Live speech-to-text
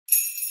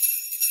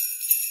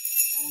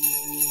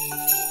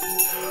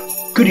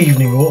Good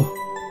evening all.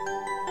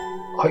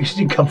 Are you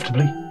sitting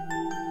comfortably?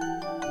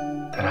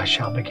 Then I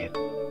shall begin.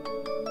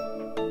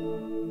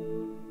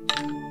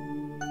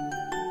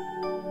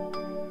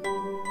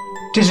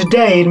 Tis a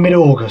day in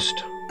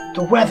mid-August.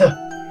 The weather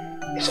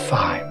is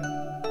fine.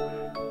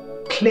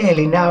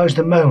 Clearly now is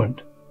the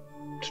moment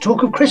to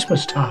talk of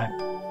Christmas time.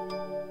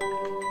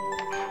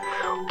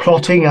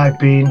 Plotting I've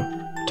been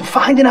to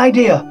find an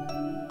idea.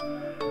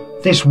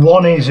 This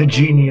one is a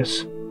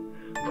genius,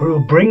 for it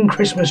will bring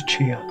Christmas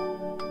cheer.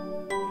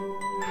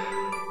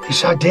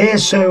 This idea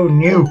is so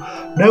new,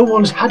 no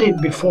one's had it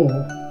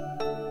before.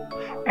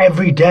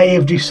 Every day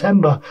of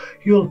December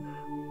you'll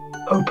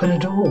open a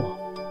door.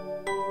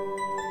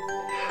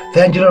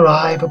 Then you'll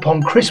arrive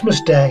upon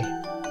Christmas Day,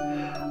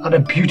 and a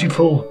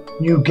beautiful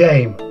new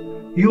game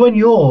you and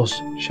yours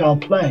shall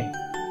play.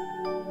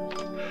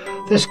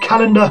 This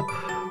calendar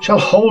shall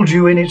hold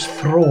you in its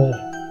thrall,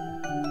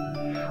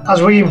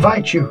 as we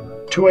invite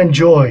you to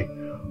enjoy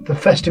the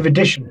festive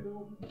edition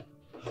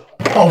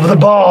of the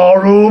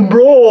BarRoom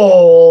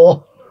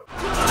Brawl.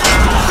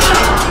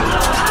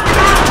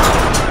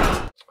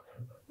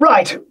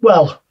 Right,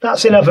 well,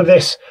 that's enough of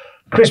this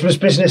Christmas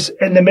business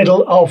in the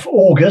middle of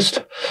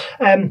August.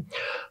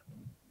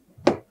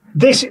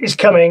 This is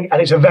coming,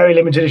 and it's a very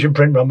limited edition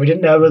print run. We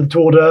didn't know whether to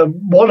order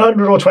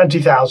 100 or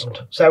 20,000.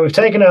 So we've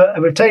taken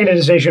a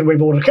decision.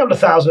 We've ordered a couple of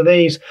thousand of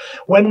these.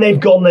 When they've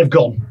gone, they've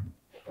gone.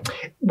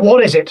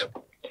 What is it?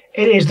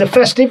 It is the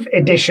festive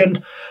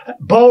edition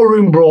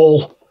BarRoom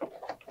Brawl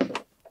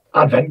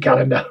Advent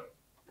Calendar.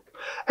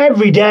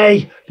 Every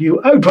day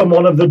you open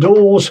one of the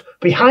doors.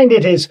 Behind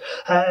it is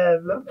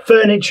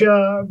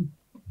furniture,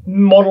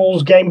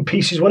 models, game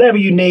pieces, whatever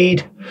you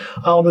need.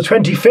 On the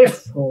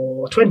 25th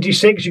or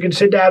 26th, you can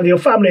sit down with your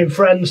family and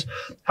friends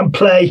and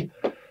play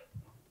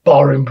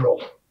BarRoom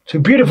Brawl. It's a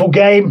beautiful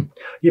game.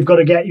 You've got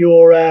to get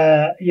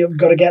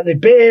the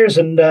beers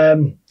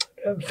and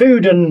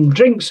food and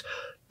drinks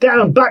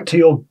down back to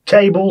your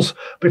tables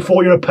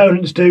before your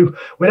opponents do,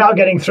 without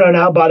getting thrown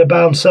out by the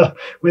bouncer,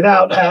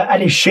 without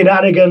any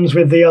shenanigans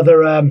with the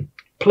other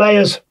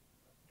players.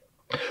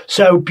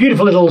 So,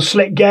 beautiful little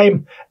slick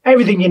game.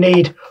 Everything you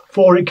need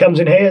for it comes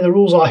in here. The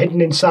rules are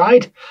hidden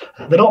inside.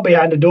 They're not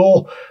behind the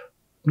door.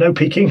 No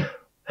peeking,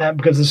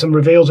 because there's some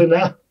reveals in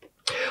there.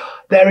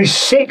 There is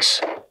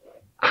 6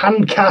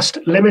 hand-cast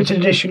limited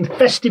edition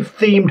festive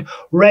themed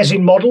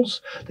resin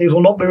models. These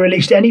will not be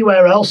released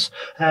anywhere else.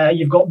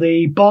 You've got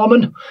the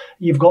barman,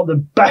 you've got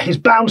his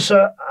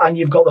bouncer, and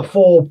you've got the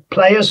 4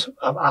 players,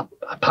 a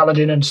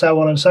paladin and so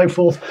on and so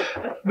forth.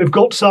 We've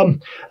got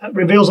some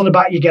reveals on the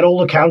back. You get all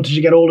the counters,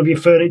 you get all of your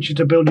furniture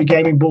to build your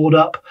gaming board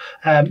up.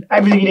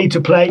 Everything you need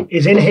to play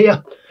is in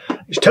here.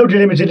 It's totally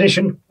limited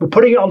edition. We're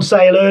putting it on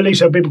sale early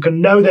so people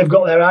can know they've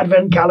got their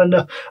advent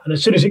calendar, and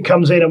as soon as it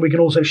comes in, and we can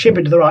also ship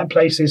it to the right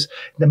places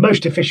in the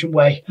most efficient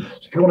way. So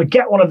if you want to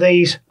get one of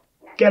these,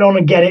 get on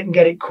and get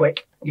it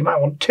quick. You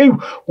might want 2,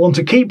 one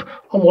to keep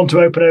and one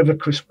to open over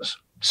Christmas.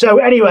 So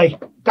anyway,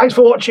 thanks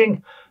for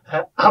watching.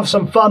 Have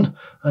some fun,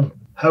 and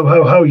ho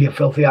ho ho, you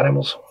filthy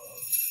animals.